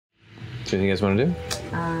anything you guys want to do?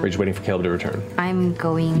 Or are you just waiting for Caleb to return? I'm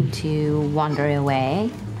going to wander away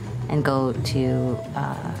and go to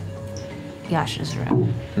Yasha's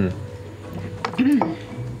room.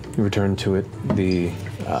 You return to it. The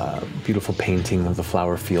beautiful painting of the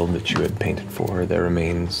flower field that you had painted for her there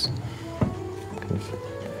remains kind of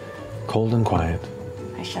cold and quiet.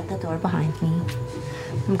 I shut the door behind me.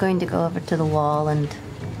 I'm going to go over to the wall and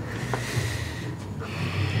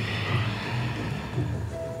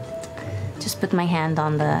just put my hand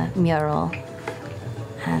on the mural,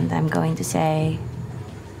 and I'm going to say,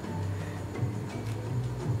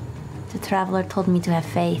 the traveler told me to have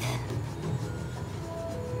faith.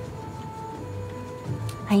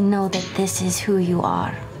 I know that this is who you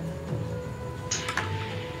are.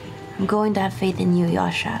 I'm going to have faith in you,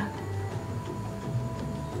 Yasha.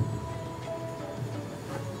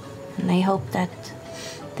 And I hope that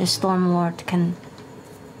the Storm Lord can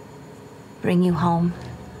bring you home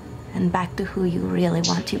and back to who you really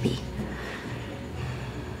want to be.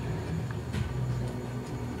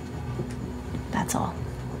 That's all.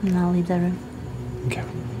 And I'll leave the room. Okay.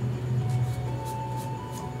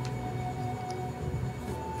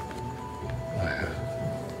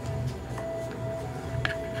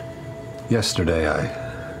 Yesterday,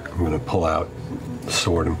 I'm going to pull out the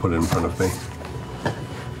sword and put it in front of me.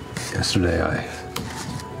 Yesterday, I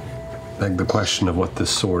begged the question of what this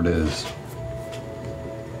sword is,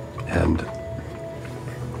 and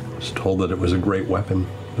was told that it was a great weapon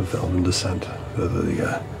of elven descent.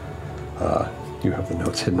 You have the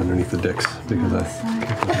notes hidden underneath the dicks because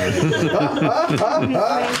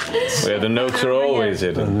Yeah, the notes are always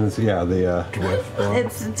hidden. Yeah, the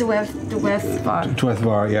It's Dwefvar.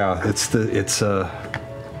 Dwefvar, yeah. It's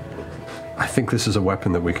I think this is a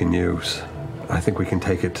weapon that we can use. I think we can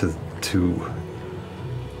take it to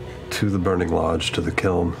the Burning Lodge, to the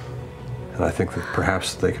kiln, and I think that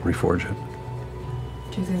perhaps they can reforge it.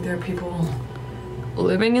 Do you think there are people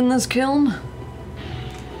living in this kiln?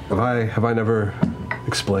 Have I never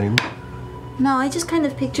explained? No, I just kind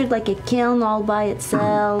of pictured like a kiln all by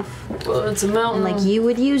itself. Well, it's a mountain. And like you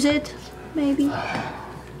would use it, maybe.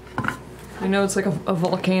 I know it's like a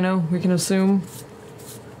volcano, we can assume.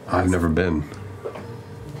 I've never been.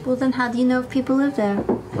 Well, then how do you know if people live there?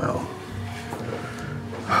 Well,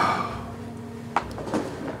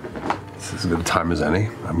 this is as good a time as any.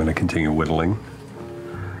 I'm going to continue whittling.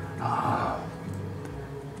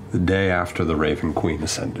 The day after the Raven Queen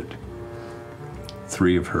ascended,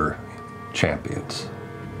 3 of her champions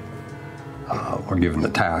were given the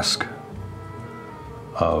task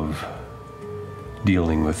of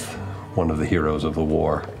dealing with one of the heroes of the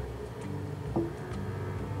war.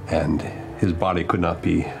 And his body could not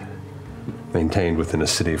be maintained within a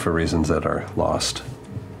city for reasons that are lost.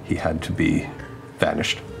 He had to be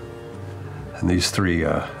vanished. And these three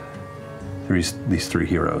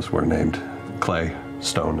heroes were named Clay,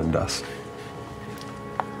 Stone, and Dust.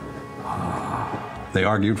 They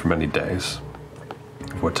argued for many days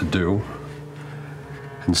of what to do,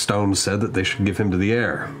 and Stone said that they should give him to the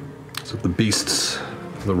air, so that the beasts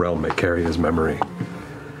of the realm may carry his memory.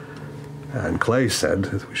 And Clay said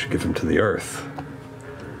that we should give him to the earth,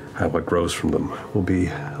 and what grows from them will be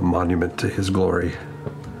a monument to his glory.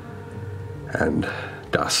 And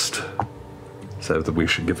Dust said that we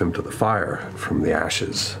should give him to the fire, and from the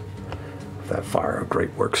ashes of that fire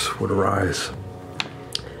great works would arise.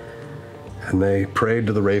 And they prayed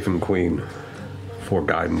to the Raven Queen for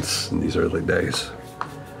guidance in these early days.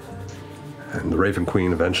 And the Raven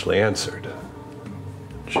Queen eventually answered.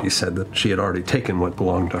 She said that she had already taken what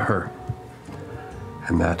belonged to her,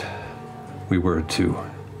 and that we were to,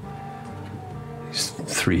 these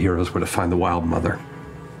 3 heroes were to find the Wild Mother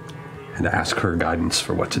and to ask her guidance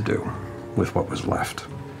for what to do with what was left.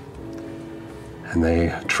 And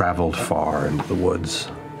they traveled far into the woods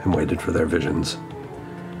and waited for their visions.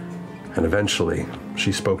 And eventually,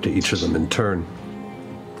 she spoke to each of them in turn.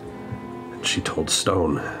 And she told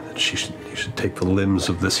Stone that he should take the limbs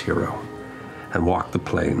of this hero and walk the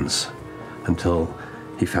plains until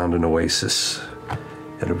he found an oasis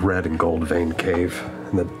in a red and gold veined cave,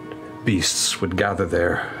 and that beasts would gather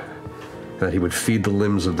there, and that he would feed the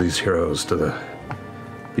limbs of these heroes to the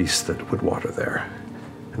beasts that would water there.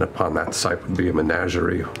 And upon that site would be a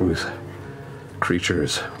menagerie whose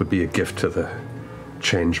creatures would be a gift to the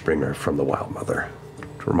Changebringer from the Wild Mother,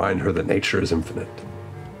 to remind her that nature is infinite.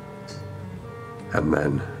 And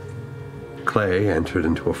then Clay entered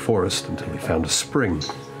into a forest until he found a spring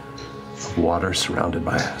of water surrounded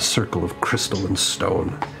by a circle of crystal and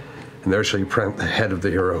stone. And there shall you plant the head of the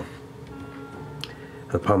hero.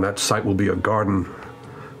 And upon that site will be a garden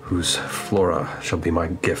whose flora shall be my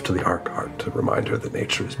gift to the Arkart to remind her that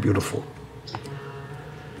nature is beautiful.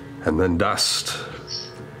 And then Dust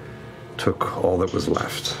took all that was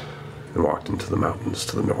left and walked into the mountains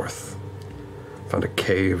to the north. Found a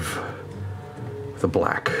cave with a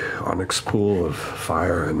black onyx pool of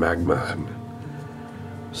fire and magma, and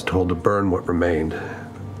was told to burn what remained,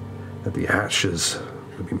 that the ashes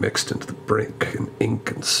would be mixed into the brick and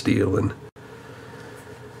ink and steel, and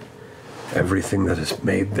everything that is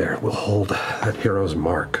made there will hold that hero's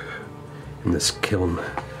mark. And this kiln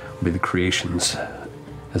will be the creations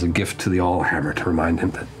as a gift to the Allhammer to remind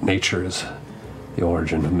him that nature is the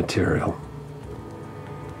origin of material.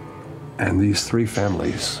 And these three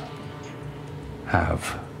families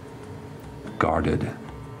have guarded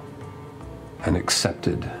and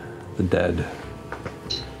accepted the dead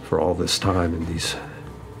for all this time in these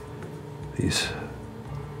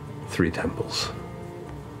three temples.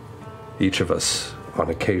 Each of us,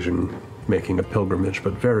 on occasion, making a pilgrimage,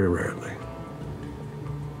 but very rarely.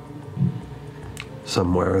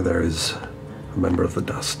 Somewhere there is a member of the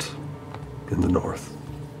Dust in the north,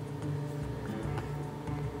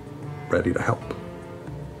 ready to help.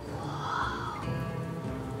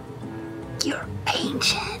 You're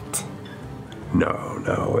ancient. No,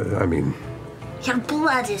 I mean... Your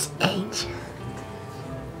blood is ancient.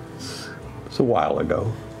 It's a while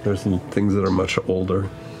ago. There's some things that are much older.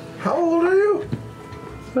 How old are you?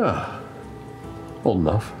 Old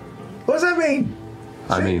enough. What does that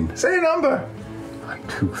mean? Say a number. Like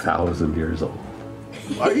 2,000 years old.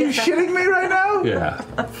 Are you shitting me right now? Yeah.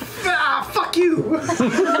 Fuck you.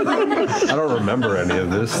 I don't remember any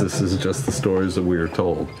of this. This is just the stories that we are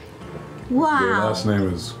told. Wow. Your last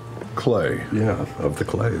name is Clay. Yeah, of the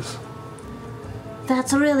Clays.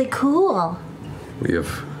 That's really cool. We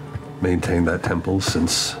have maintained that temple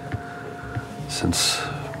since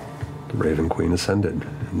the Raven Queen ascended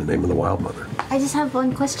in the name of the Wild Mother. I just have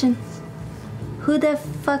one question. Who the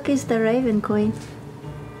fuck is the Raven Queen?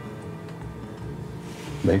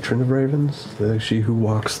 Matron of Ravens, she who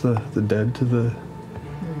walks the dead to the...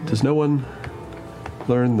 Does no one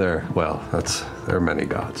learn there? Well, there are many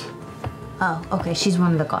gods. Oh, okay, she's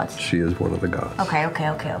one of the gods. She is one of the gods. Okay.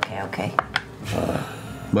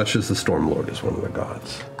 Much as the Stormlord is one of the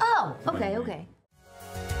gods. Oh, okay.